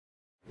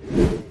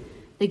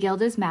The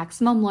Guild is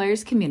Maximum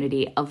Lawyers'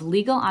 community of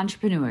legal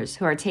entrepreneurs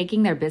who are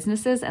taking their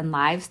businesses and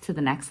lives to the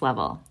next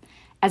level.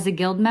 As a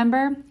Guild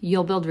member,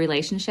 you'll build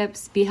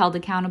relationships, be held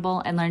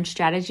accountable, and learn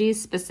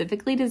strategies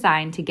specifically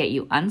designed to get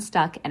you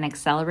unstuck and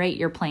accelerate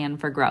your plan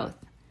for growth.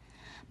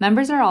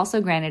 Members are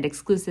also granted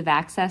exclusive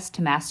access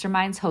to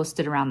masterminds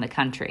hosted around the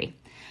country.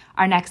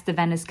 Our next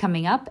event is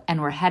coming up, and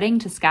we're heading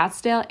to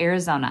Scottsdale,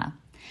 Arizona.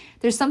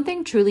 There's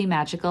something truly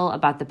magical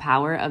about the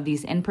power of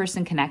these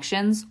in-person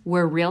connections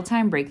where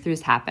real-time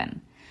breakthroughs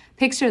happen.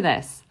 Picture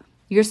this.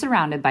 You're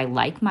surrounded by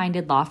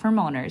like-minded law firm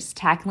owners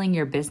tackling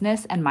your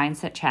business and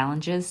mindset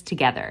challenges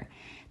together.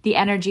 The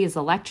energy is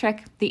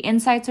electric, the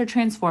insights are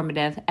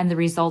transformative, and the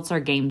results are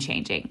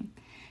game-changing.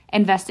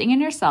 Investing in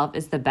yourself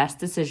is the best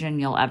decision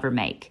you'll ever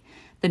make.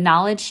 The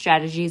knowledge,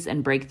 strategies,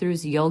 and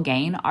breakthroughs you'll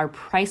gain are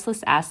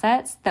priceless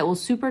assets that will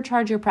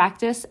supercharge your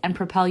practice and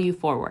propel you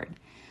forward.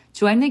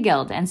 Join the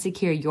Guild and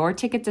secure your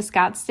ticket to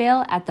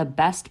Scottsdale at the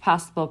best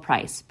possible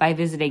price by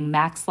visiting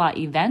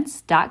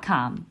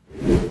maxlawevents.com.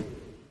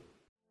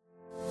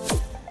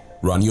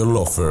 Run your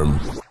law firm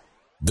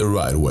the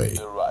right way.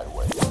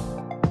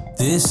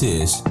 This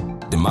is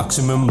the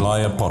Maximum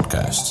Lawyer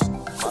Podcast.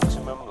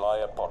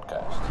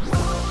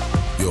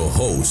 Your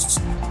hosts,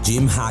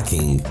 Jim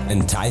Hacking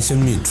and Tyson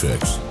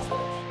Mutrux.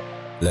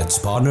 Let's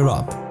partner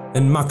up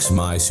and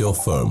maximize your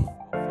firm.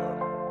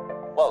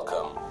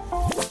 Welcome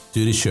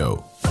to the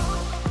show.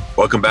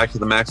 Welcome back to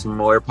the Maximum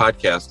Lawyer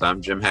Podcast.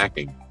 I'm Jim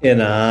Hacking.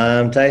 And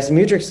I'm Tyson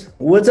Mutrux.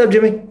 What's up,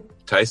 Jimmy?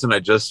 Tyson, I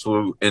just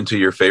flew into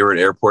your favorite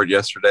airport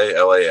yesterday,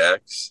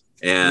 LAX.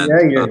 And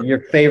yeah, your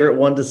favorite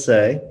one to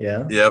say.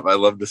 Yeah. Yep. I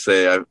love to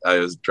say I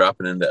was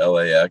dropping into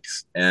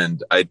LAX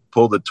and I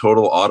pulled a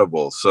total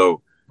audible.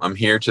 So I'm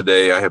here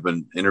today. I have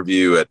an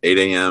interview at 8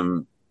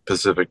 a.m.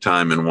 Pacific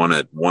time and one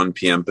at 1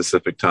 p.m.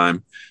 Pacific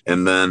time.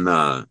 And then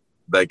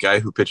that guy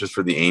who pitches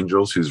for the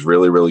Angels, who's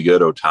really, really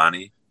good,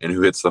 Ohtani, and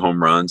who hits the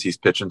home runs, he's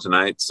pitching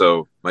tonight.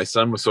 So my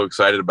son was so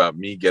excited about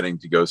me getting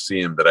to go see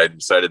him that I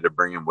decided to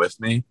bring him with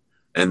me.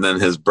 And then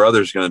his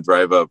brother's going to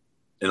drive up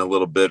in a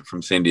little bit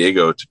from San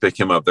Diego to pick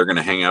him up. They're going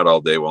to hang out all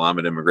day while I'm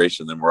at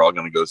immigration. Then we're all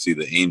going to go see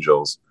the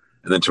Angels.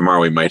 And then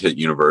tomorrow we might hit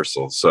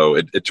Universal. So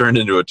it turned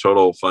into a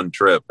total fun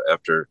trip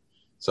after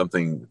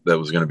something that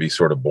was going to be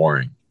sort of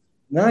boring.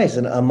 Nice.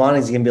 And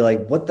Amani's going to be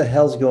like, what the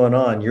hell's going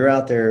on? You're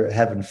out there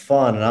having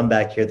fun and I'm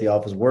back here at the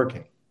office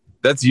working.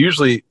 That's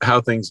usually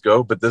how things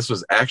go. But this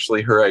was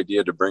actually her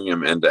idea to bring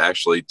him and to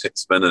actually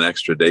spend an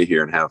extra day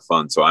here and have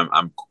fun. So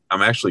I'm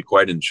actually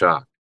quite in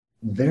shock.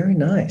 Very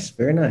nice.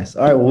 Very nice.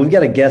 All right. Well, we've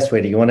got a guest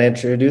waiting. You want to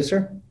introduce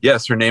her?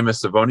 Yes. Her name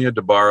is Sivonnia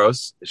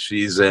DeBarros.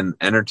 She's an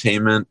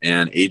entertainment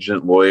and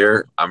agent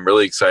lawyer. I'm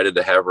really excited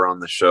to have her on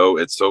the show.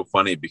 It's so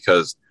funny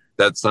because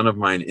that son of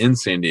mine in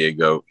San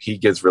Diego, he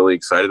gets really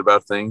excited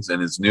about things.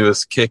 And his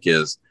newest kick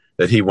is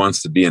that he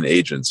wants to be an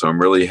agent. So I'm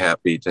really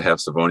happy to have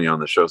Sivonnia on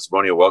the show.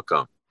 Sivonnia,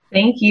 welcome.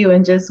 Thank you.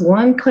 And just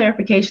one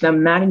clarification,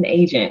 I'm not an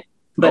agent,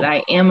 but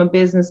I am a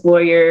business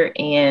lawyer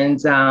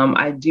and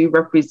I do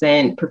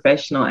represent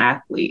professional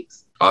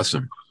athletes.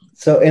 Awesome.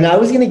 So, and I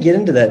was going to get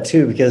into that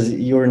too, because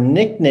your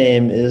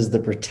nickname is the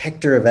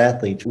Protector of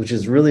Athletes, which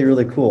is really,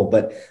 really cool.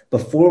 But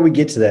before we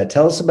get to that,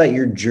 tell us about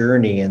your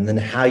journey and then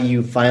how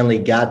you finally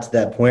got to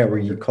that point where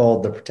you're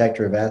called the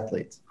Protector of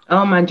Athletes.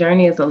 Oh, my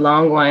journey is a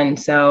long one.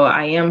 So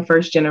I am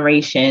first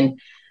generation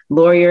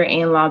lawyer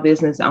and law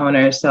business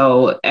owner.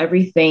 So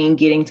everything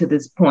getting to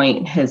this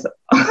point has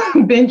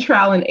been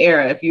trial and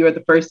error. If you were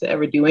the first to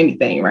ever do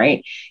anything,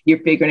 right?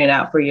 You're figuring it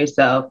out for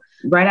yourself.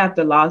 Right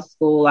after law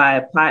school, I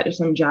applied to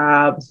some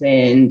jobs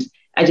and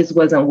I just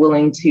wasn't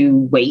willing to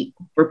wait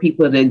for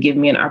people to give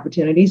me an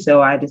opportunity.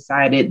 So I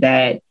decided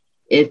that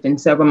if in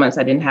several months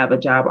I didn't have a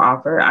job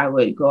offer, I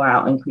would go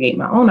out and create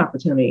my own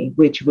opportunity,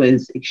 which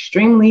was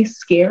extremely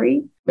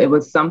scary. It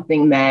was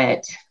something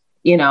that,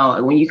 you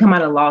know, when you come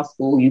out of law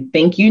school, you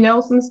think you know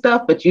some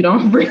stuff, but you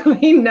don't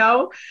really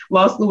know.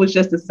 Law school was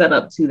just a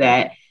setup to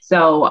that.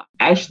 So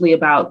actually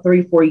about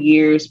 3-4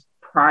 years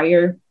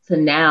prior to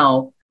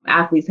now,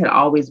 athletes had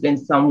always been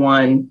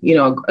someone, you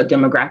know, a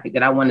demographic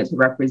that I wanted to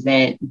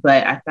represent,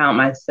 but I found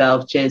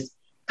myself just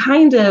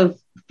kind of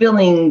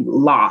feeling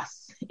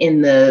lost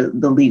in the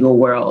legal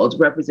world,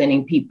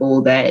 representing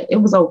people that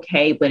it was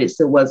okay, but it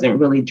still wasn't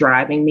really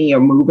driving me or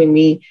moving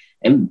me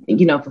and,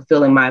 you know,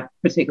 fulfilling my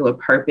particular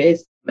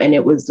purpose. And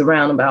it was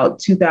around about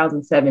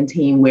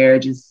 2017 where I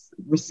just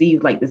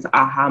received like this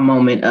aha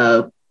moment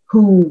of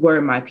who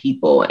were my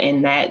people.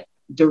 And that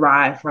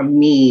derived from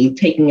me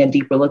taking a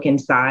deeper look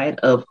inside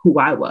of who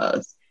I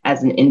was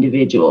as an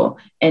individual.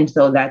 And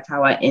so that's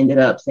how I ended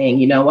up saying,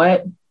 you know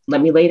what,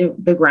 let me lay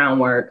the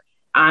groundwork.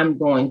 I'm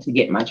going to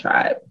get my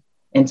tribe.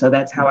 And so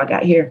that's how I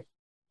got here.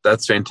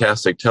 That's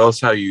fantastic. Tell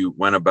us how you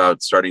went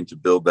about starting to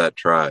build that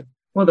tribe.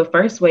 Well, the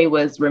first way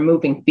was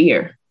removing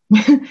fear.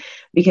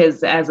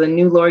 Because as a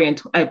new lawyer,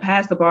 I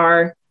passed the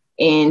bar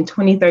in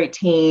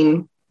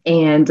 2013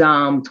 and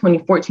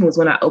 2014 was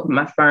when I opened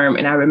my firm.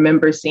 And I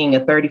remember seeing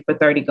a 30 for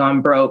 30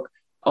 Gone Broke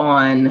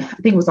on, I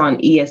think it was on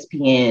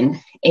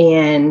ESPN.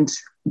 And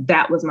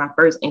that was my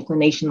first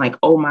inclination, like,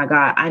 oh my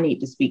God, I need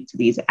to speak to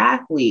these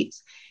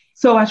athletes.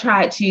 So I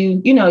tried to,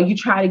 you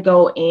try to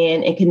go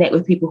in and connect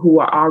with people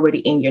who are already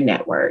in your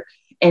network.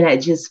 And I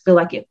just feel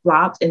like it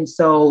flopped. And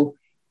so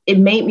it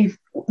made me,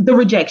 the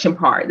rejection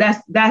part,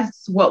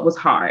 that's what was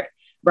hard.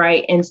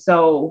 Right. And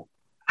so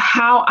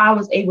how I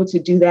was able to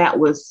do that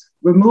was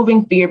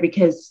removing fear,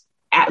 because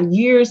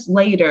years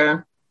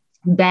later,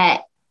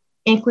 that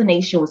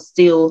inclination was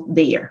still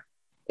there.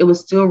 It was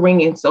still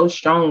ringing so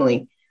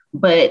strongly,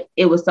 but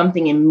it was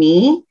something in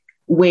me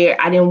where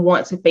I didn't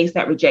want to face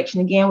that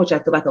rejection again, which I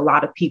feel like a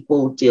lot of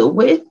people deal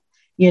with.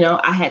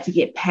 I had to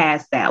get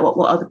past that. What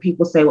will other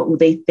people say? What will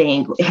they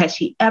think? Has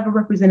she ever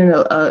represented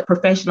a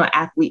professional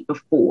athlete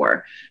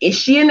before? Is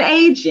she an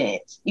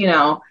agent?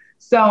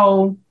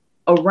 So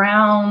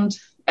around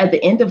at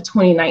the end of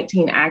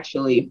 2019,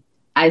 actually,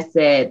 I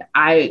said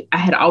I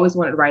had always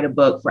wanted to write a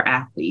book for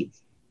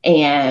athletes,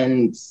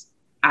 and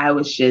I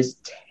was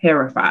just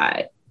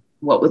terrified.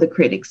 What will the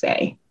critics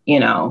say?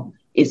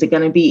 Is it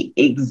going to be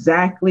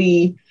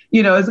exactly,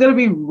 it's going to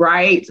be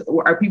right?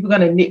 Or are people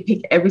going to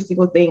nitpick every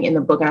single thing in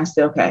the book? And I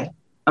said, okay,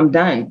 I'm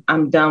done.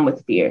 I'm done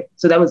with fear.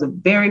 So that was the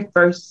very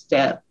first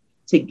step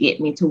to get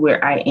me to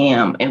where I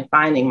am, and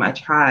finding my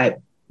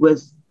tribe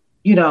was,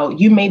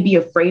 you may be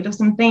afraid of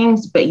some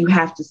things, but you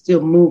have to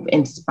still move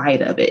in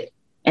spite of it.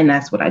 And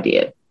that's what I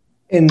did.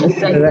 And this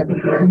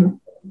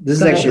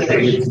is actually a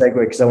pretty good segue,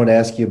 because I want to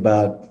ask you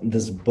about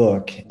this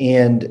book.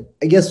 And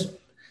I guess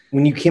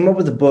when you came up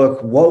with the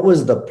book, what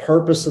was the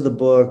purpose of the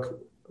book?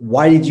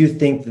 Why did you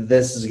think that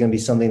this is going to be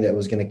something that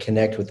was going to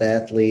connect with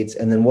athletes?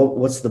 And then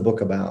what's the book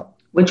about?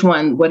 Which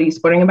one? What Are You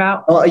Sporting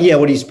About? Yeah,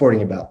 What Are You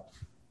Sporting About?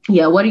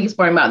 Yeah, What Are You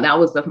Sporting About? That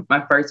was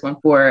my first one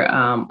for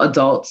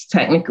adults,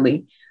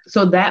 technically.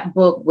 So that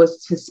book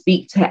was to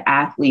speak to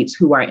athletes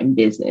who are in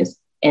business.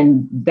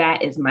 And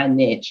that is my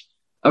niche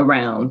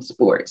around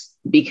sports,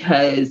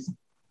 because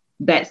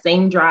that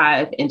same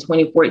drive in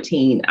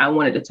 2014, I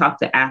wanted to talk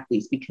to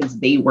athletes because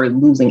they were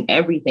losing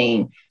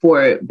everything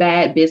for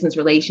bad business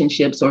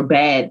relationships or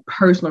bad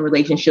personal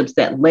relationships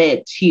that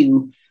led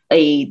to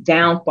a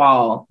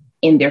downfall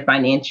in their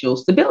financial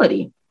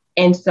stability.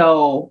 And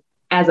so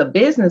as a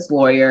business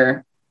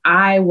lawyer,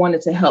 I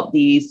wanted to help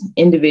these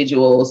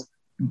individuals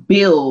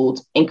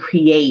build and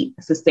create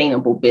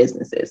sustainable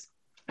businesses.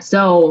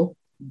 So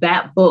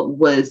that book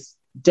was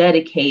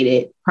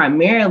dedicated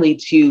primarily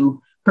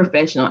to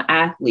professional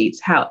athletes.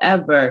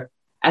 However,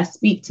 I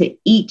speak to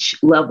each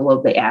level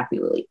of the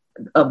athlete.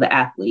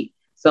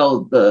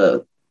 So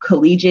the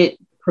collegiate,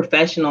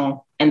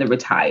 professional, and the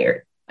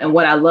retired. And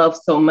what I love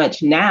so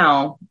much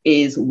now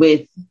is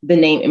with the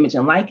name, image,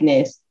 and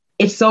likeness,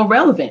 it's so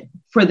relevant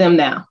for them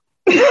now.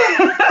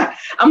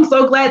 I'm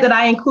so glad that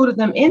I included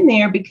them in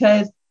there,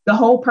 because the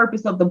whole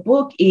purpose of the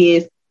book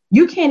is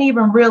you can't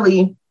even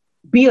really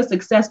be a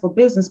successful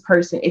business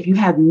person if you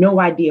have no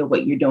idea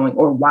what you're doing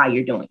or why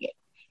you're doing it.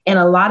 And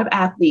a lot of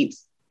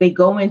athletes, they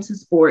go into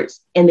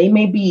sports and they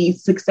may be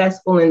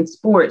successful in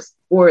sports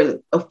for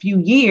a few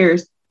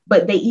years,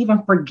 but they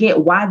even forget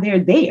why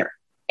they're there.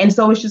 And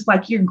so it's just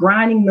like you're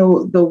grinding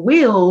the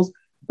wheels,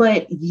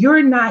 but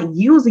you're not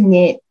using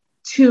it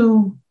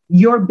to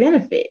your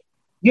benefit.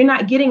 You're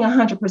not getting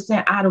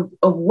 100% out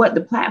of what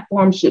the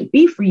platform should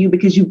be for you,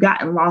 because you've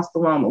gotten lost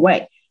along the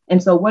way.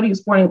 And so What Are You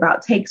Sporting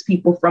About takes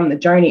people from the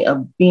journey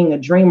of being a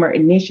dreamer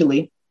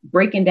initially,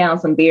 breaking down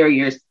some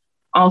barriers,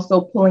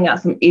 also pulling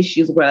out some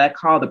issues where I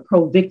call the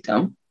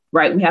pro-victim,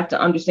 right? We have to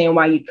understand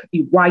why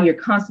you're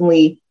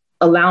constantly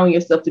allowing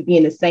yourself to be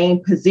in the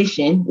same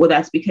position. Well,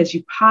 that's because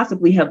you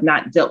possibly have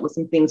not dealt with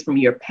some things from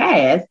your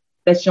past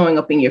that's showing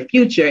up in your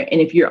future.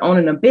 And if you're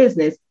owning a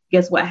business,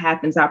 guess what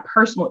happens? Our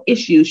personal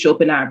issues show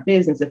up in our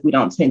business if we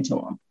don't tend to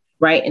them,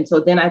 right? And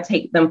so then I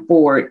take them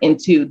forward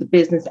into the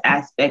business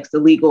aspects, the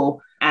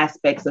legal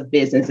aspects of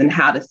business, and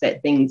how to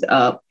set things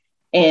up.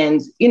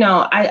 And,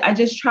 I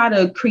just try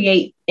to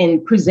create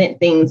and present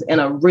things in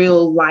a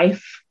real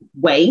life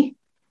way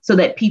so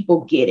that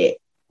people get it.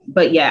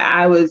 But yeah,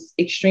 I was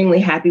extremely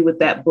happy with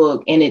that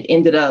book, and it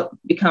ended up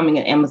becoming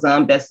an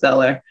Amazon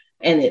bestseller.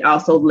 And it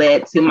also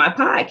led to my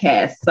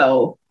podcast.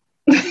 So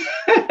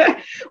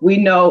we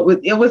know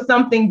it was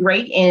something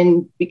great.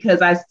 And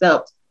because I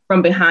stepped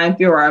from behind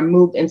fear, or I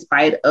moved in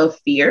spite of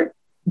fear,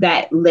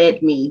 that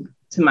led me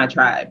to my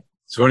tribe.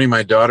 Sivonnia,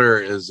 my daughter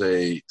is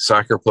a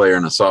soccer player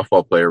and a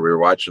softball player. We were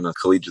watching a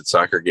collegiate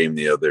soccer game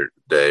the other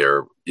day,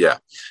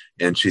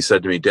 and she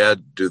said to me,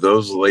 "Dad, do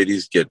those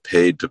ladies get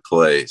paid to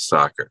play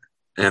soccer?"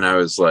 And I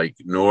was like,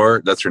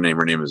 "Noor," that's her name.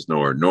 Her name is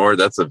Noor. Noor,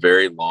 that's a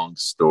very long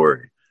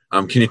story.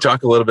 Can you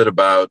talk a little bit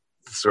about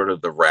sort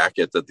of the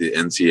racket that the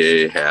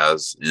NCAA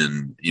has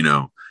in,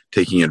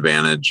 taking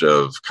advantage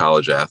of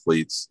college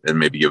athletes, and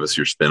maybe give us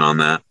your spin on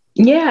that?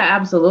 Yeah,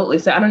 absolutely.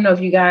 So I don't know if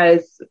you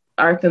guys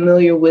are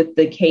familiar with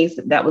the case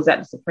that was at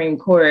the Supreme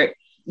Court.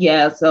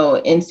 Yeah,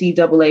 so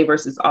NCAA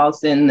versus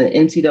Alston, the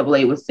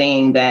NCAA was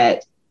saying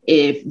that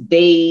if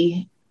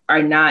they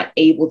are not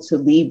able to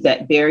leave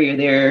that barrier,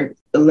 they're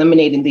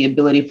eliminating the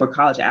ability for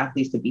college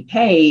athletes to be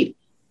paid,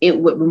 it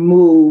would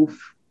remove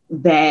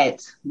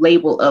that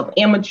label of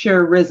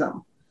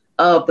amateurism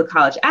of the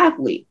college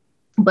athlete.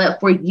 But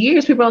for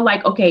years, people are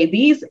like, okay,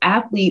 these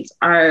athletes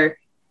are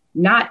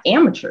not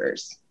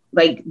amateurs.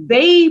 Like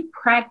they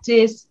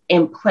practice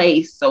and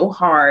play so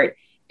hard.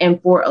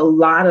 And for a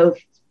lot of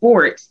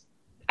sports,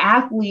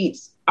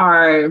 athletes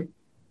are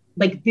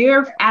like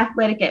their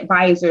athletic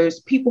advisors,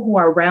 people who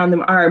are around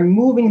them are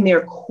moving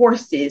their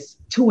courses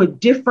to a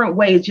different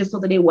way just so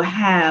that they will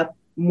have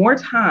more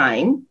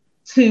time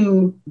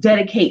to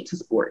dedicate to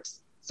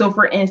sports. So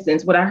for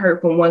instance, what I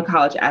heard from one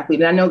college athlete,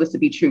 and I know this to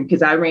be true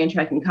because I ran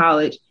track in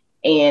college,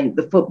 and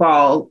the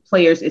football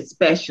players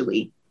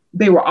especially,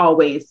 they were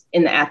always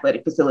in the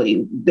athletic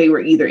facility. They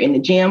were either in the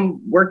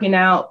gym, working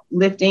out,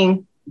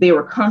 lifting. They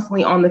were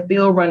constantly on the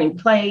field running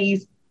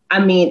plays. I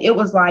mean, it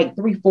was like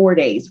 3-4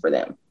 days for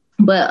them.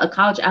 But a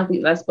college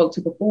athlete that I spoke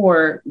to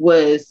before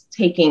was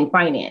taking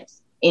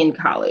finance in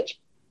college.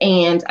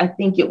 And I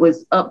think it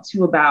was up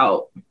to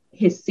about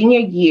his senior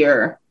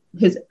year,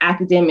 his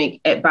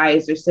academic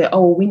advisor said,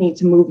 oh, we need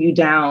to move you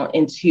down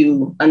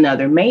into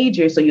another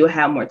major so you'll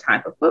have more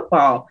time for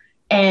football.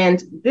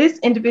 And this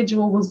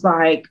individual was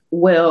like,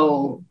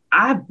 well,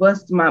 I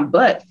busted my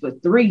butt for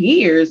 3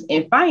 years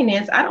in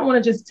finance. I don't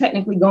want to just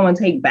technically go and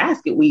take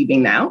basket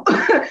weaving now,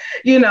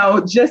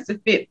 just to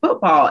fit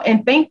football.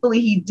 And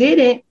thankfully he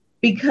didn't,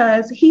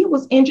 because he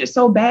was injured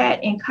so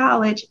bad in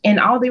college and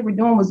all they were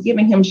doing was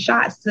giving him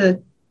shots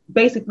to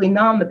basically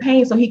numb the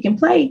pain so he can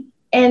play.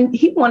 And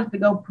he wanted to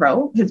go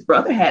pro. His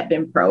brother had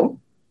been pro.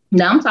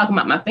 Now I'm talking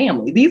about my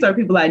family. These are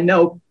people I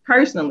know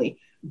personally,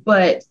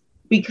 but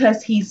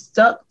because he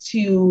stuck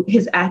to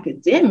his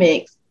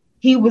academics,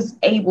 he was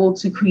able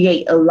to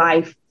create a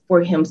life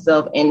for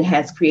himself and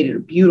has created a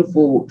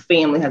beautiful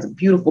family, has a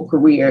beautiful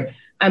career.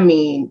 I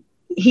mean,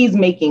 he's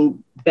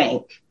making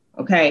bank,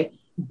 okay?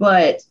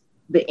 But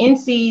the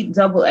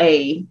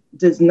NCAA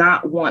does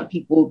not want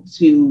people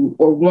to,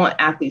 or want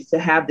athletes to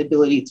have the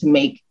ability to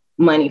make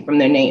money from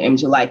their name,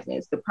 image, and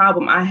likeness. The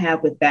problem I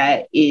have with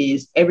that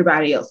is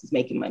everybody else is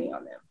making money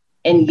on them.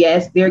 And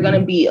yes, there are going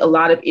to be a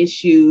lot of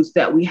issues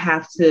that we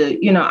have to,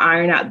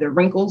 iron out the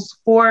wrinkles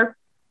for.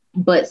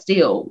 But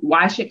still,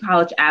 why should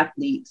college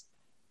athletes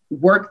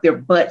work their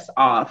butts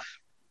off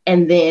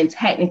and then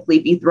technically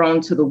be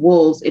thrown to the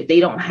wolves if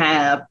they don't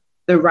have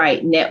the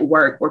right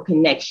network or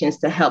connections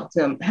to help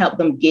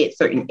them get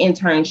certain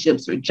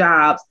internships or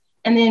jobs?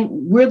 And then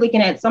we're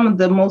looking at some of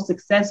the most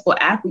successful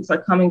athletes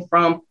are coming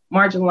from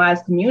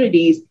marginalized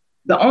communities.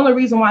 The only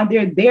reason why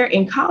they're there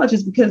in college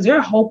is because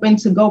they're hoping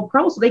to go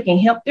pro so they can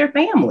help their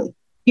family,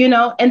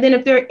 and then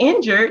if they're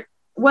injured,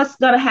 what's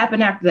going to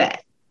happen after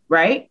that?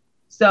 Right.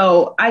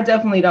 So I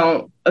definitely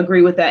don't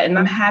agree with that. And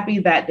I'm happy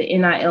that the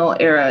NIL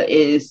era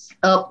is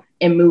up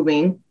and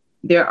moving.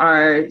 There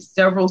are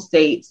several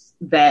states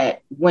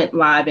that went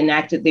live,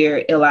 enacted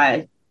their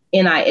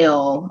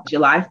NIL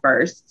July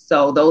 1st.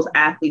 So those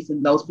athletes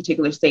in those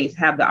particular states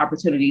have the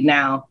opportunity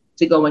now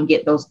to go and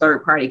get those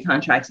third-party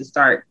contracts to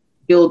start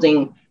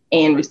building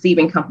and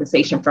receiving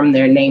compensation from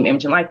their name,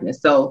 image, and likeness.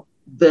 So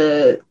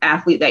the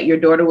athlete that your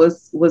daughter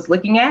was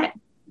looking at,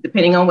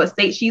 depending on what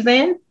state she's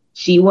in,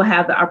 she will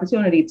have the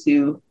opportunity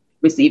to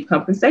receive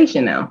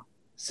compensation now.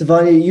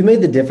 Sivonnia, you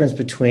made the difference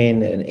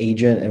between an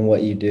agent and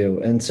what you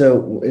do. And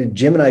so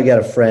Jim and I got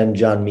a friend,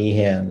 John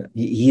Meehan.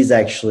 He's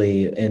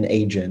actually an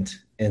agent.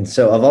 And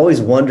so I've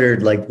always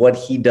wondered what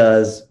he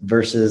does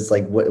versus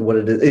what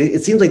it is.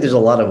 It seems like there's a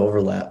lot of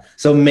overlap.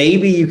 So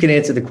maybe you can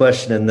answer the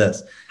question in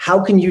this.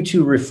 How can you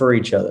two refer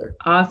each other?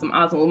 Awesome.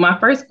 Well, my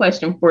first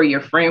question for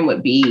your friend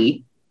would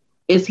be,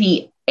 is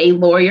he a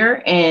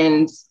lawyer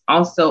and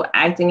also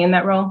acting in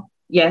that role?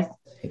 Yes.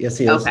 Yes,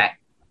 he is. Okay.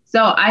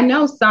 So I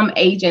know some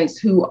agents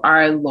who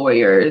are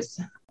lawyers,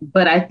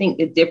 but I think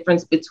the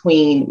difference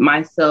between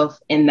myself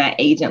and that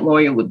agent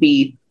lawyer would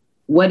be,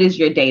 what is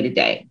your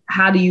day-to-day?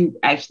 How do you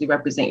actually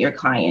represent your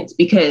clients?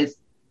 Because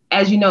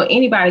as you know,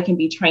 anybody can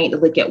be trained to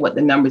look at what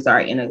the numbers are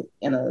in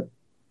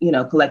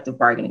a collective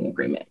bargaining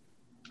agreement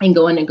and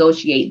go and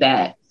negotiate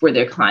that for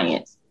their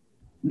clients.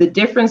 The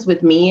difference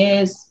with me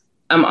is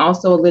I'm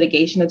also a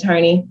litigation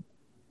attorney,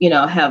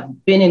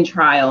 have been in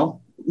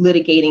trial,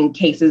 litigating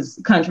cases,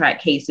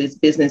 contract cases,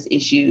 business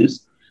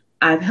issues.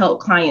 I've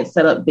helped clients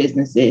set up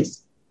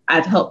businesses.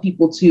 I've helped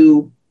people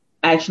to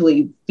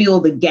actually fill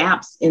the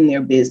gaps in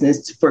their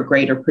business for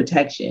greater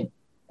protection.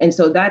 And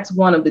so that's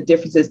one of the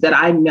differences that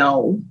I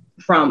know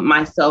from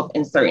myself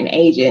and certain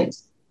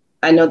agents.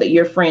 I know that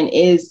your friend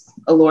is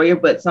a lawyer,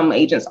 but some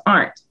agents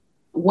aren't.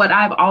 What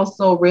I've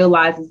also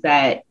realized is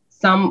that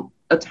some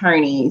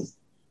attorneys,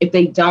 if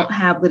they don't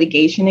have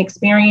litigation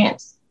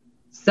experience,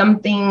 some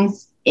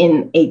things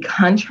in a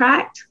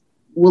contract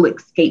will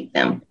escape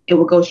them. It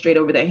will go straight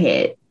over their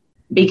head.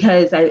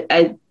 Because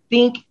I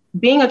think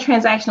being a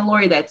transactional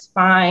lawyer, that's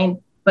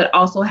fine, but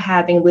also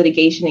having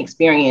litigation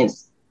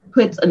experience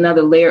puts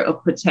another layer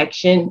of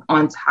protection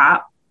on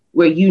top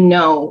where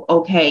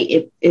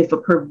okay, if a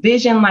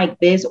provision like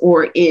this,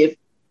 or if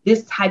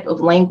this type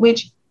of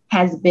language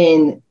has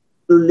been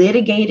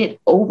litigated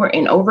over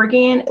and over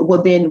again,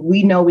 well, then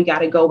we know we got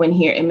to go in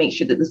here and make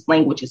sure that this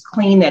language is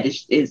clean, that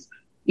is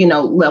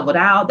leveled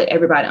out, that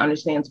everybody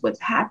understands what's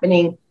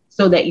happening.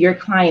 so that your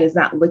client is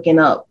not looking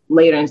up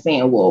later and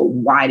saying, well,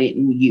 why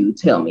didn't you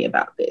tell me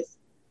about this?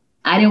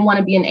 I didn't want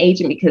to be an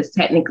agent because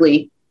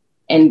technically,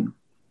 and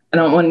I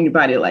don't want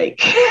anybody to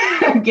like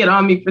get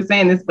on me for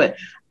saying this, but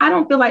I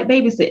don't feel like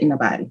babysitting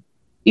nobody.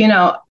 You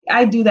know,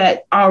 I do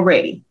that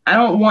already. I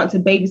don't want to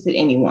babysit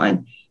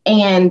anyone.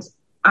 And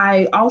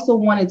I also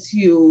wanted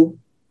to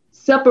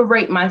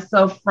separate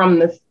myself from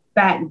the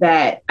fact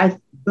that I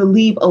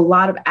believe a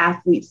lot of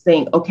athletes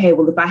think, okay,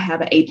 well, if I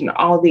have an agent,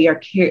 all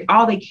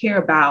they care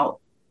about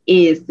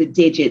is the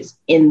digits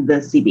in the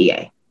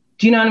CBA.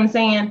 Do you know what I'm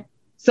saying?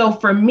 So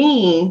for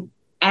me,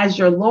 as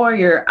your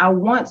lawyer, I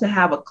want to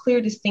have a clear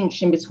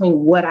distinction between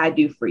what I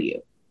do for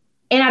you.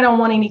 And I don't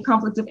want any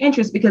conflict of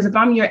interest, because if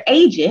I'm your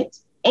agent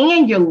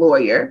and your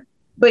lawyer,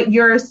 but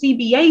your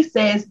CBA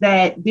says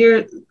that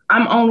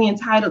I'm only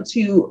entitled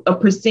to a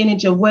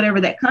percentage of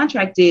whatever that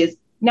contract is,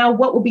 now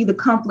what will be the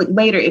conflict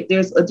later if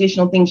there's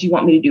additional things you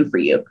want me to do for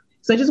you?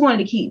 So I just wanted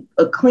to keep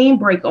a clean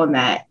break on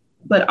that,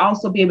 but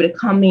also be able to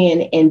come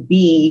in and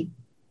be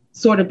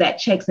sort of that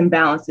checks and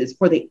balances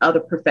for the other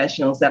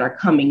professionals that are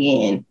coming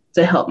in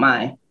to help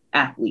my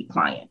athlete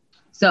client.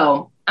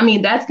 So, I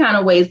mean, that's kind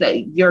of ways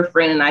that your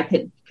friend and I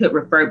could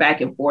refer back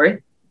and forth,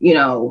 you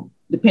know,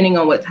 depending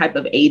on what type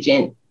of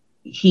agent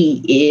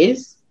he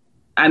is.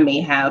 I may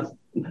have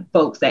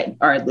folks that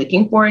are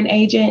looking for an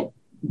agent,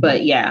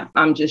 but yeah,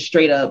 I'm just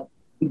straight up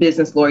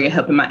business lawyer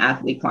helping my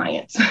athlete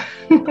clients.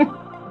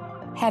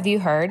 Have you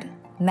heard?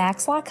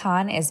 Max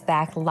Con is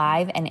back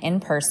live and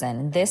in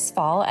person this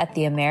fall at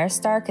the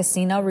Ameristar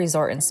Casino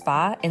Resort and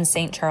Spa in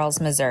St.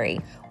 Charles, Missouri.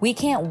 We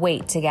can't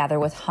wait to gather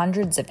with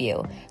hundreds of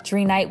you to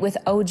reunite with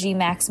OG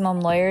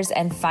Maximum lawyers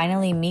and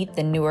finally meet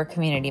the newer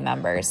community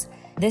members.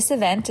 This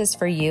event is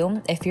for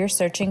you if you're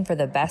searching for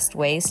the best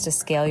ways to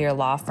scale your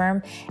law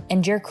firm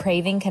and you're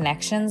craving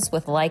connections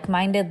with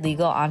like-minded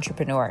legal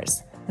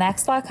entrepreneurs.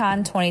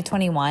 MaxLawCon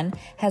 2021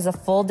 has a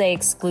full-day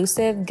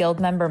exclusive Guild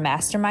member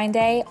Mastermind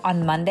Day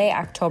on Monday,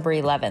 October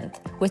 11th,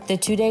 with the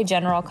two-day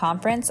General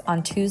Conference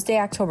on Tuesday,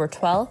 October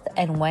 12th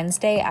and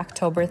Wednesday,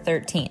 October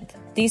 13th.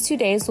 These 2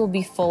 days will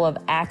be full of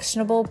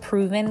actionable,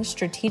 proven,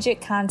 strategic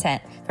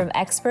content from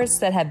experts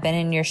that have been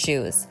in your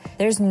shoes.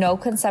 There's no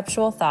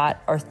conceptual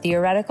thought or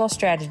theoretical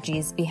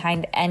strategies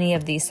behind any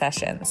of these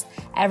sessions.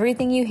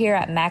 Everything you hear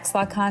at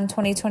MaxLawCon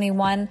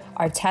 2021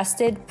 are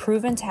tested,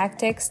 proven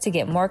tactics to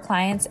get more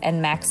clients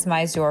and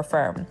maximize your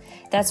firm.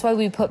 That's why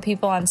we put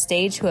people on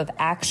stage who have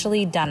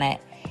actually done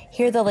it.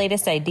 Hear the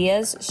latest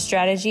ideas,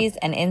 strategies,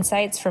 and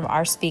insights from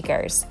our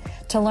speakers.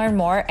 To learn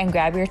more and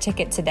grab your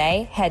ticket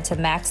today, head to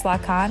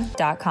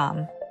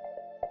maxlawcon.com.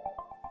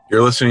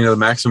 You're listening to the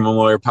Maximum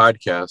Lawyer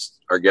Podcast.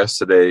 Our guest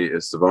today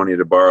is Sivonnia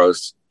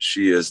DeBarros.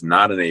 She is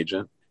not an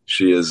agent.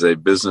 She is a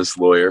business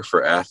lawyer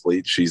for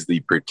athletes. She's the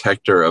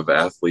protector of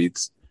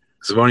athletes.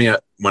 Sivonnia,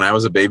 when I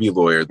was a baby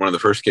lawyer, one of the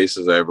first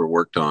cases I ever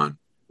worked on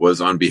was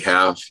on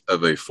behalf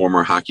of a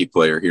former hockey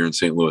player here in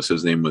St. Louis.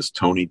 His name was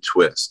Tony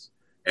Twist.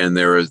 And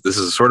this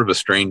is sort of a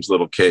strange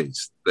little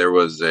case. There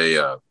was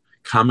a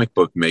comic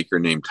book maker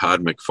named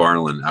Todd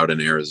McFarlane out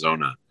in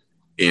Arizona,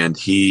 and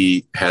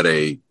he had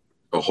a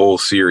whole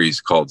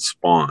series called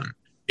Spawn.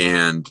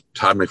 And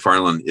Todd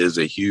McFarlane is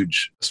a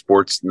huge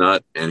sports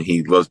nut, and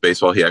he loves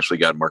baseball. He actually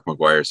got Mark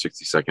McGwire's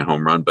 60-second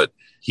home run, but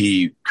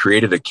he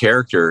created a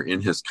character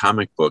in his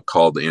comic book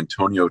called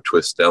Antonio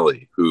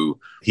Twistelli, who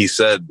he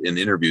said in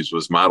interviews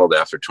was modeled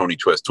after Tony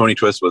Twist. Tony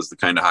Twist was the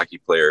kind of hockey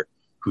player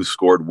who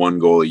scored 1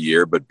 goal a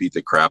year, but beat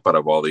the crap out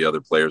of all the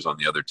other players on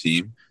the other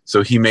team.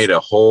 So he made a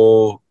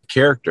whole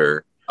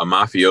character, a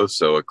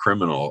mafioso, a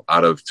criminal,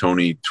 out of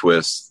Tony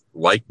Twist's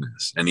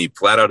likeness. And he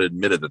flat out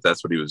admitted that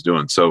that's what he was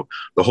doing. So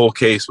the whole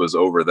case was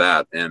over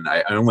that. And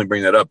I only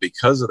bring that up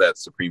because of that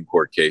Supreme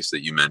Court case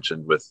that you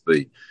mentioned with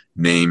the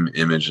name,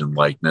 image, and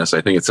likeness.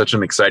 I think it's such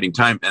an exciting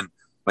time. And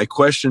my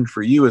question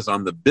for you is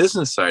on the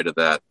business side of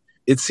that.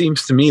 It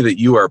seems to me that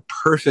you are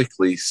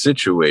perfectly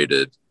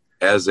situated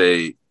as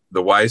the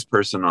wise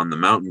person on the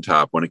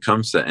mountaintop when it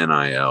comes to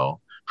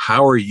NIL.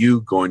 How are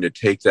you going to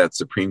take that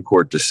Supreme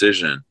Court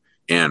decision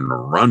and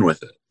run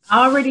with it?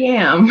 I already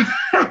am.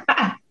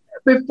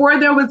 Before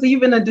there was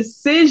even a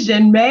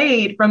decision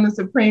made from the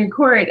Supreme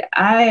Court,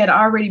 I had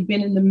already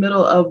been in the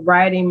middle of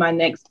writing my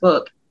next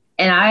book.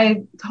 And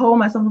I told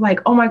myself, like,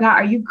 oh my God,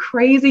 are you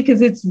crazy?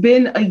 Because it's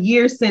been a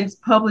year since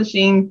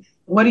publishing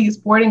What Are You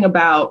Sporting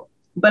About?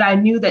 But I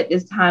knew that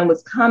this time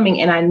was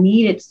coming, and I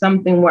needed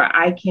something where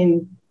I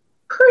can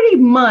pretty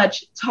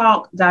much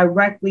talk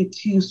directly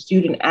to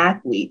student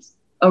athletes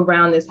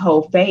around this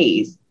whole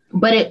phase.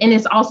 But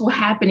it's also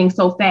happening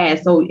so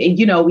fast. So,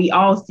 you know, we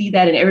all see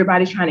that, and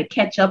everybody's trying to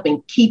catch up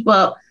and keep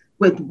up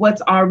with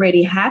what's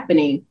already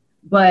happening.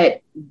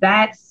 But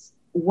that's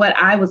what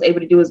I was able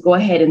to do, is go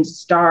ahead and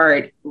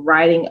start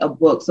writing a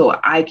book so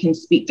I can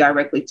speak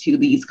directly to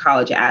these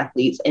college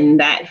athletes. And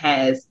that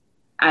has,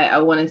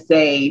 I want to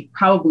say,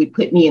 probably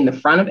put me in the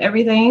front of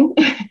everything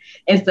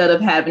instead of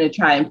having to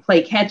try and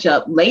play catch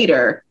up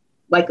later,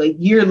 like a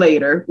year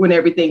later when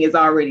everything is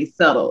already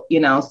settled, you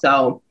know.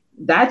 So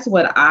that's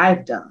what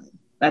I've done.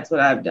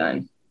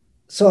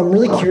 So I'm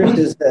really curious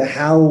as to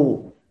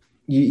how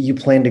you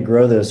plan to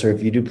grow this, or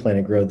if you do plan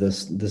to grow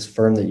this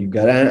firm that you've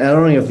got. I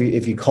don't know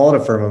if you call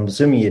it a firm. I'm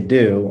assuming you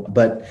do,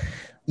 but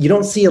you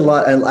don't see a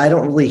lot. I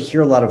don't really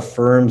hear a lot of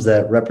firms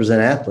that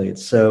represent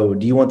athletes. So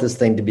do you want this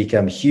thing to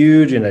become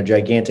huge and a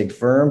gigantic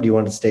firm? Do you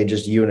want it to stay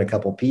just you and a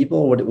couple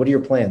people? What are your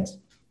plans?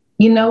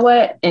 You know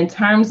what? In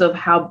terms of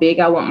how big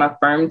I want my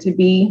firm to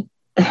be,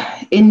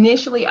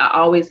 initially, I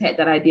always had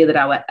that idea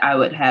that I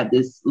would have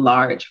this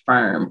large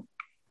firm.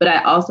 But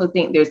I also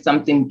think there's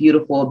something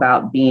beautiful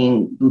about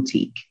being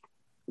boutique,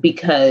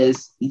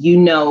 because you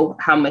know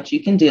how much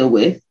you can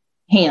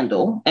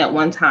handle at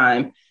one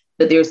time,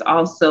 but there's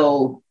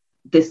also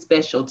this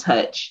special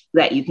touch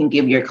that you can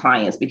give your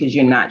clients because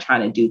you're not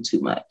trying to do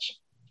too much.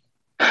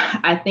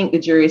 I think the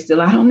jury is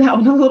still out on that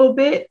one a little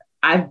bit.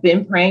 I've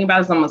been praying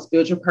about it. So I'm a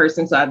spiritual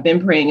person, so I've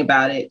been praying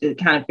about it to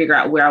kind of figure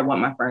out where I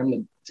want my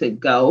firm to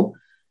go.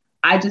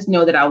 I just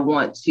know that I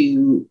want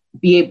to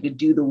be able to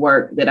do the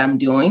work that I'm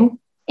doing.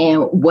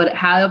 And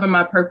however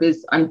my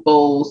purpose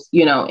unfolds,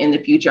 in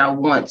the future, I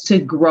want to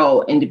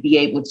grow and to be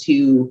able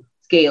to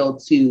scale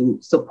to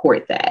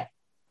support that.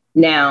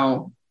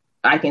 Now,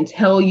 I can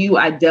tell you,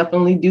 I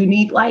definitely do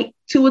need like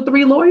 2 or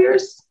 3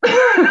 lawyers,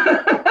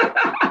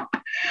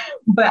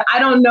 but I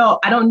don't know.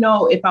 I don't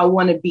know if I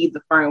want to be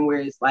the firm where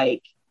it's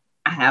like,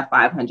 I have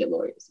 500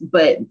 lawyers,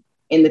 but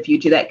in the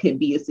future, that could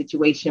be a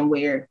situation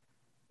where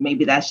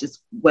maybe that's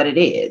just what it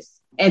is.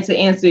 And to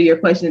answer your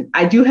question,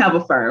 I do have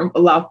a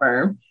law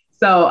firm.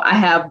 So I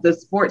have the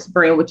sports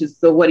brand, which is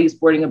the What Are You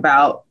Sporting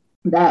About,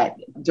 that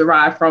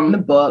derived from the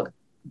book.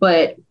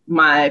 But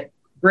my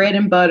bread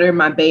and butter,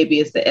 my baby,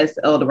 is the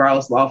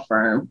DeBarros law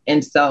firm.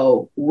 And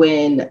so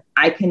when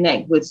I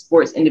connect with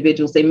sports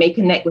individuals, they may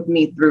connect with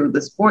me through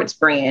the sports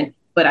brand,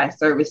 but I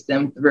service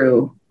them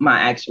through my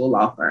actual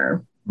law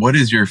firm. What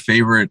is your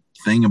favorite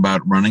thing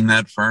about running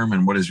that firm,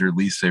 and what is your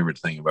least favorite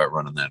thing about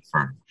running that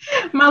firm?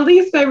 My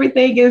least favorite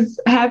thing is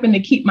having to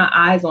keep my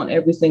eyes on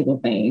every single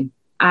thing.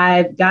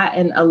 I've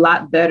gotten a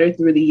lot better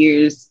through the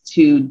years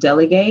to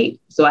delegate.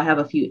 So I have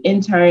a few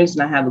interns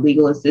and I have a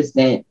legal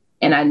assistant,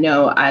 and I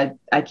know I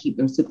keep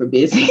them super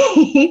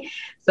busy.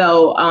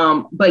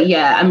 So, but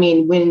yeah, I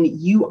mean, when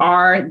you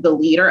are the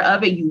leader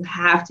of it, you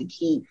have to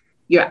keep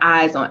your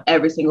eyes on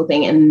every single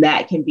thing. And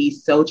that can be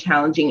so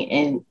challenging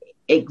and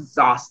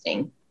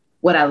exhausting.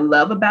 What I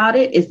love about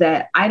it is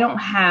that I don't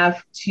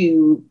have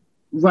to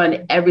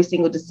run every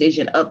single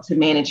decision up to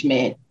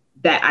management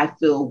that I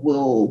feel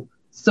will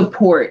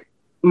support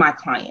my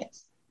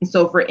clients. And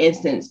so, for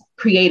instance,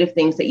 creative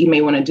things that you may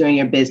want to do in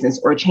your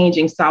business, or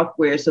changing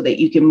software so that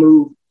you can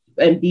move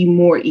and be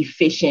more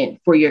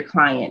efficient for your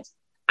clients.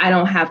 I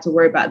don't have to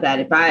worry about that.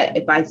 If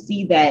I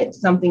see that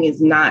something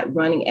is not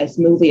running as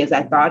smoothly as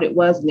I thought it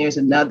was, and there's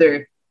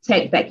another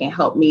tech that can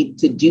help me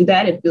to do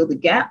that and fill the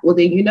gap, well,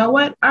 then you know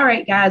what? All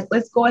right, guys,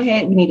 let's go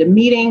ahead. We need a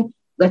meeting.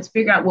 Let's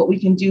figure out what we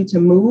can do to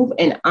move.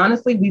 And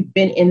honestly, we've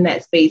been in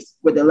that space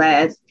for the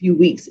last few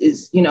weeks,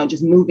 is,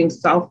 just moving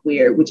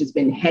software, which has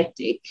been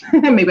hectic.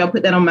 Maybe I'll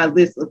put that on my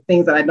list of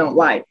things that I don't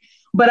like,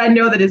 but I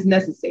know that it's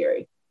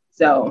necessary.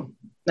 So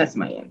that's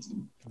my answer.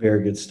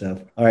 Very good stuff.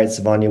 All right,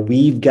 Sivonnia,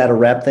 we've got to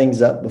wrap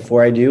things up.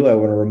 Before I do, I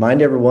want to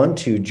remind everyone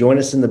to join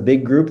us in the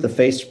big group, the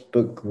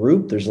Facebook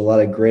group. There's a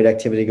lot of great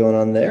activity going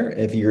on there.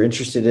 If you're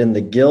interested in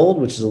the Guild,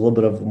 which is a little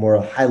bit of a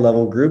more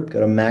high-level group, go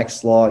to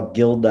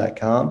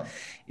maxlawguild.com.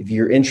 If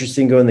you're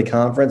interested in going to the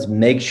conference,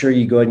 make sure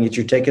you go ahead and get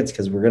your tickets,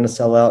 because we're going to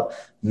sell out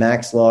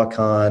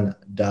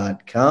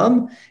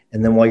maxlawcon.com.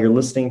 And then while you're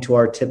listening to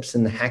our tips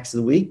and hacks of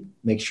the week,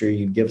 make sure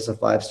you give us a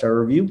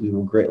 5-star review. We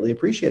will greatly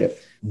appreciate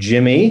it.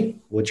 Jimmy,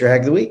 what's your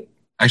hack of the week?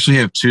 I actually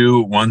have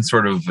 2, one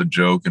sort of a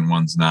joke and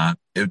one's not.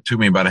 It took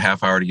me about a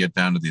half hour to get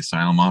down to the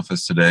asylum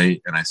office today,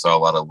 and I saw a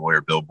lot of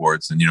lawyer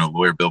billboards. And,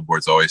 lawyer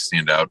billboards always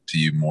stand out to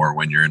you more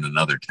when you're in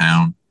another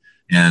town.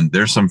 And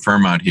there's some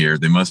firm out here.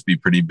 They must be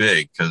pretty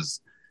big,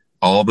 because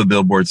all the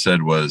billboard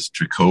said was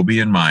Jacoby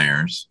and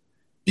Myers,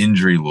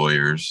 injury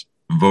lawyers,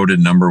 voted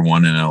number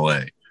 1 in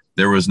LA.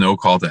 There was no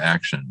call to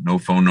action, no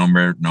phone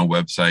number, no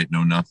website,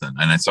 no nothing.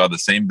 And I saw the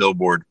same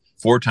billboard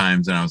 4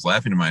 times, and I was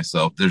laughing to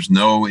myself. There's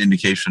no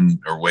indication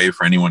or way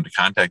for anyone to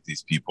contact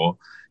these people.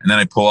 And then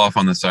I pull off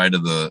on the side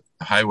of the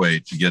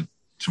highway to get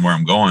to where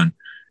I'm going,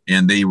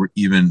 and they were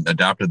even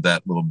adopted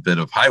that little bit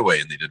of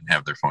highway, and they didn't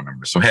have their phone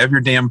number. So have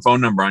your damn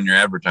phone number on your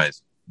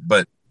advertising.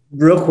 But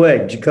real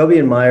quick, Jacoby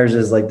and Myers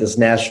is like this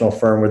national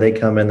firm where they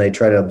come in, they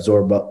try to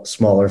absorb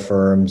smaller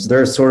firms.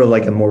 They're sort of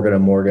like a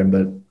Morgan & Morgan,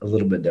 but a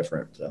little bit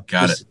different. So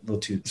got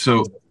it.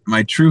 So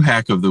my true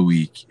hack of the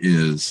week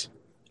is,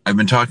 I've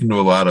been talking to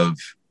a lot of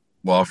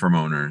law firm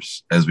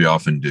owners, as we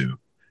often do.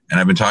 And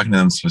I've been talking to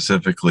them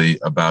specifically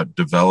about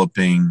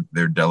developing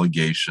their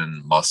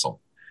delegation muscle.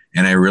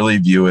 And I really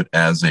view it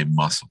as a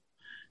muscle.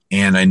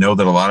 And I know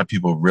that a lot of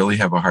people really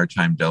have a hard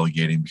time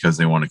delegating because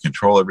they want to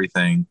control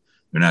everything.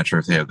 They're not sure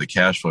if they have the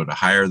cash flow to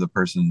hire the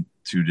person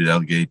to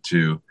delegate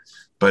to,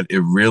 but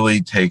it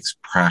really takes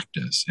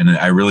practice. And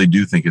I really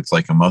do think it's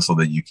like a muscle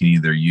that you can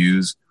either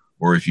use,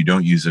 or if you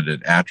don't use it,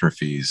 it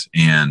atrophies.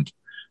 And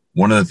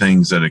one of the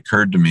things that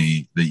occurred to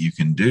me that you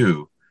can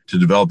do to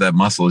develop that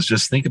muscle is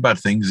just think about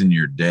things in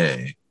your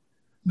day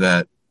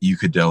that you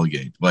could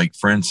delegate. Like,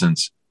 for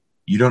instance,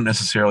 you don't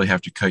necessarily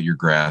have to cut your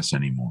grass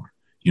anymore.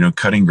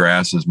 Cutting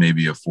grass is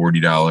maybe a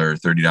 $40,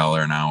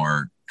 $30 an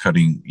hour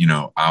cutting,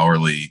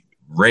 hourly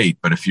rate.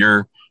 But if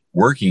you're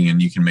working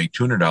and you can make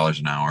 $200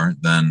 an hour,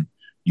 then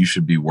you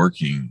should be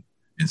working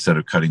instead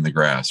of cutting the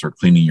grass or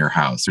cleaning your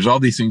house. There's all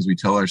these things we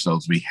tell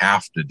ourselves we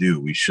have to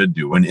do, we should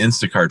do. When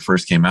Instacart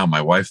first came out,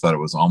 my wife thought it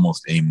was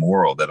almost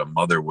amoral that a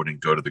mother wouldn't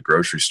go to the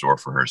grocery store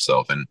for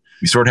herself. And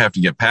we sort of have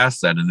to get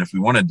past that. And if we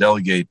want to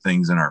delegate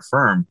things in our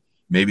firm,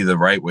 maybe the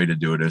right way to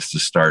do it is to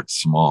start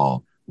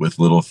small with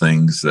little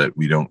things that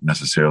we don't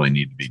necessarily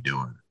need to be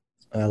doing.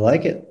 I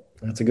like it.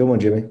 That's a good one,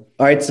 Jimmy.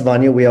 All right,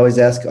 Sivonnia, we always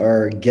ask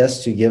our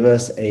guests to give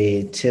us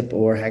a tip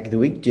or hack of the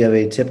week. Do you have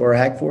a tip or a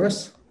hack for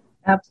us?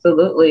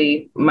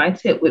 Absolutely. My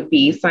tip would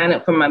be sign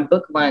up for my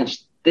book lunch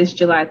this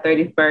July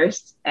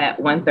 31st at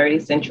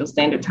 1:30 Central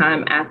Standard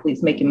Time,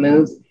 Athletes Making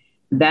Moves.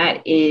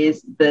 That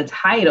is the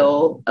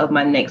title of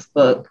my next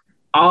book,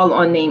 all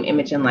on name,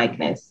 image, and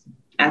likeness.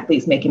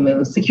 Athletes Making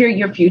Moves. Secure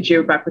your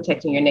future by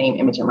protecting your name,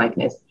 image, and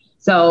likeness.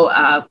 So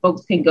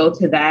folks can go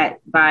to that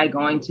by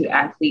going to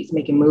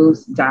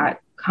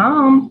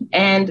athletesmakingmoves.com.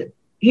 And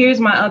here's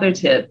my other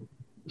tip.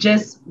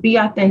 Just be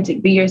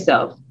authentic, be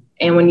yourself.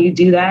 And when you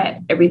do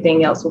that,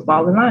 everything else will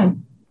fall in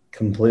line.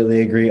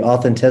 Completely agree.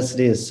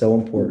 Authenticity is so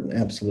important.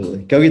 Absolutely.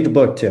 Go get the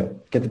book too.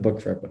 Get the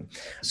book for everyone.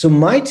 So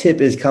my tip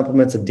is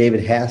compliments of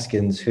David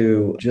Haskins,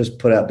 who just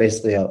put out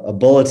basically a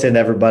bulletin to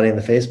everybody in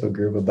the Facebook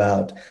group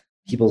about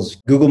people's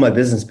Google My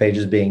Business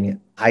pages being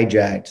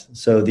hijacked.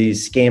 So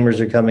these scammers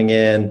are coming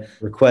in,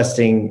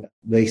 requesting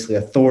basically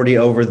authority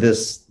over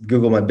this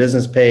Google My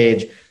Business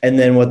page. And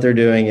then what they're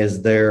doing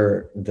is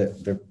they're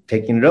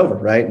taking it over,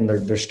 right? And they're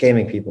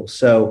scamming people.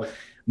 So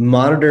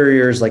monitor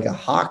yours like a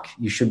hawk.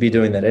 You should be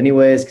doing that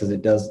anyways, because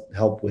it does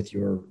help with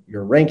your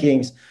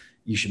rankings.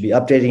 You should be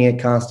updating it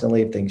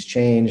constantly if things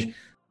change,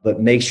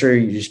 but make sure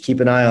you just keep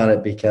an eye on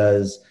it,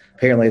 because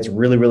apparently it's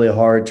really, really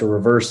hard to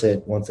reverse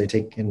it once they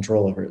take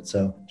control over it.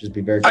 So just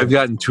be very careful. I've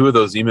gotten 2 of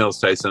those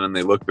emails, Tyson, and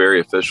they look very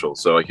official.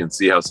 So I can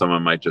see how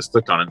someone might just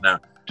click on it. Now,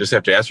 just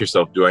have to ask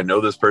yourself, do I know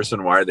this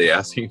person? Why are they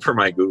asking for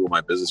my Google My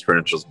Business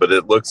credentials? But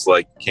it looks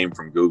like it came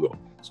from Google.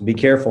 So be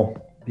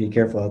careful. Be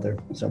careful out there.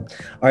 So,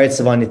 all right,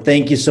 Sivonnia,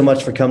 thank you so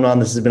much for coming on.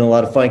 This has been a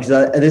lot of fun,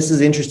 because this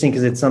is interesting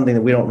because it's something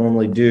that we don't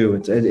normally do.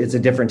 It's a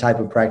different type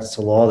of practice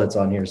of law that's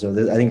on here. So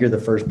I think you're the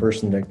first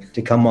person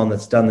to come on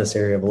that's done this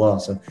area of law.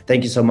 So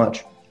thank you so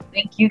much.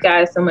 Thank you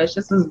guys so much.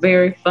 This was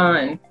very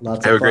fun.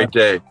 Lots Have of a fun. great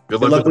day.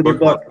 Good luck with the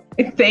book.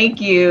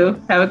 Thank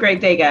you. Have a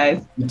great day,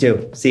 guys. You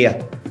too. See ya.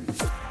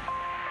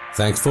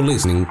 Thanks for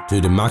listening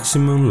to the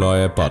Maximum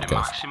Lawyer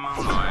Podcast.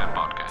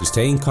 To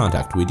stay in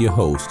contact with your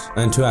host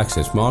and to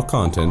access more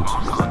content,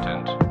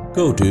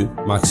 go to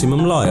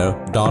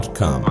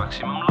MaximumLawyer.com.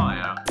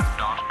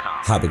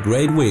 Have a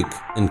great week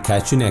and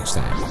catch you next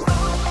time.